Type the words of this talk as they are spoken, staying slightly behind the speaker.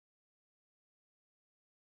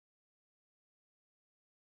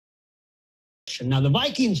expression. Now, the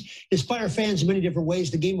Vikings inspire fans in many different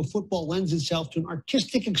ways. The game of football lends itself to an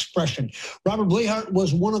artistic expression. Robert Blehart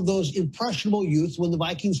was one of those impressionable youths when the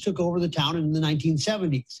Vikings took over the town in the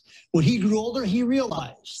 1970s. When he grew older, he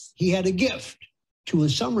realized he had a gift to, in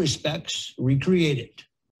some respects, recreate it.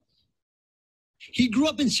 He grew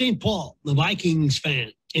up in St. Paul, the Vikings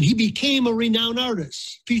fan, and he became a renowned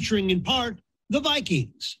artist, featuring in part the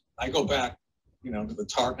Vikings. I go back, to the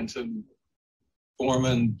Tarkenton,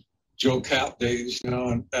 Foreman, Joe Cap days,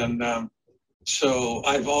 so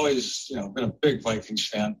I've always, been a big Vikings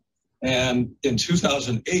fan. And in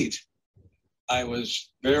 2008, I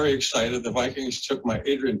was very excited. The Vikings took my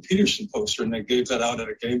Adrian Peterson poster and they gave that out at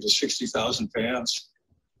a game to 60,000 fans.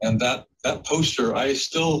 And that poster,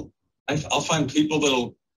 I'll find people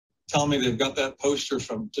that'll tell me they've got that poster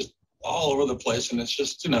from just all over the place, and it's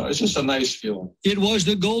just, it's just a nice feeling. It was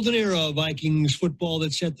the golden era of Vikings football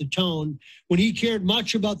that set the tone, when he cared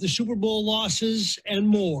much about the Super Bowl losses and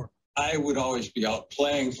more. I would always be out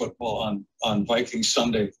playing football on Vikings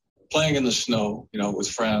Sunday, playing in the snow, with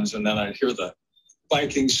friends, and then I'd hear the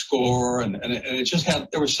Vikings score, and it just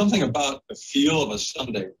there was something about the feel of a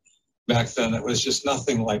Sunday back then that was just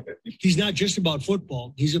nothing like it. He's not just about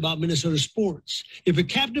football. He's about Minnesota sports. If it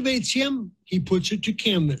captivates him, he puts it to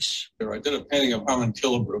canvas. I did a painting of Harmon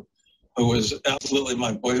Killebrew, who was absolutely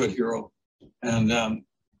my boyhood hero. And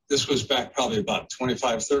this was back probably about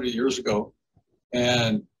 25, 30 years ago.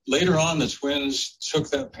 And later on, the Twins took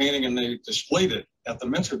that painting and they displayed it at the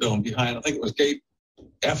Metrodome behind, I think it was gate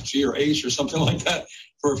F, G, or H or something like that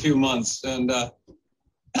for a few months. And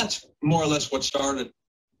that's more or less what started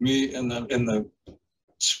me in the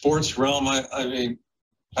sports realm. I mean,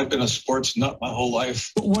 I've been a sports nut my whole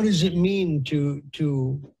life. What does it mean to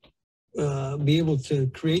be able to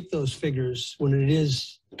create those figures when it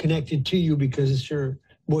is connected to you because it's your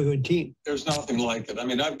boyhood team? There's nothing like it. I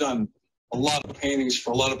mean, I've done a lot of paintings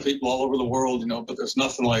for a lot of people all over the world, but there's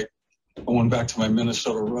nothing like going back to my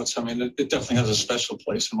Minnesota roots. I mean, it definitely has a special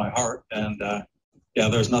place in my heart. And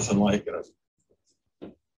there's nothing like it.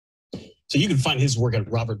 So you can find his work at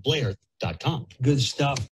robertblehart.com. Good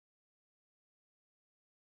stuff.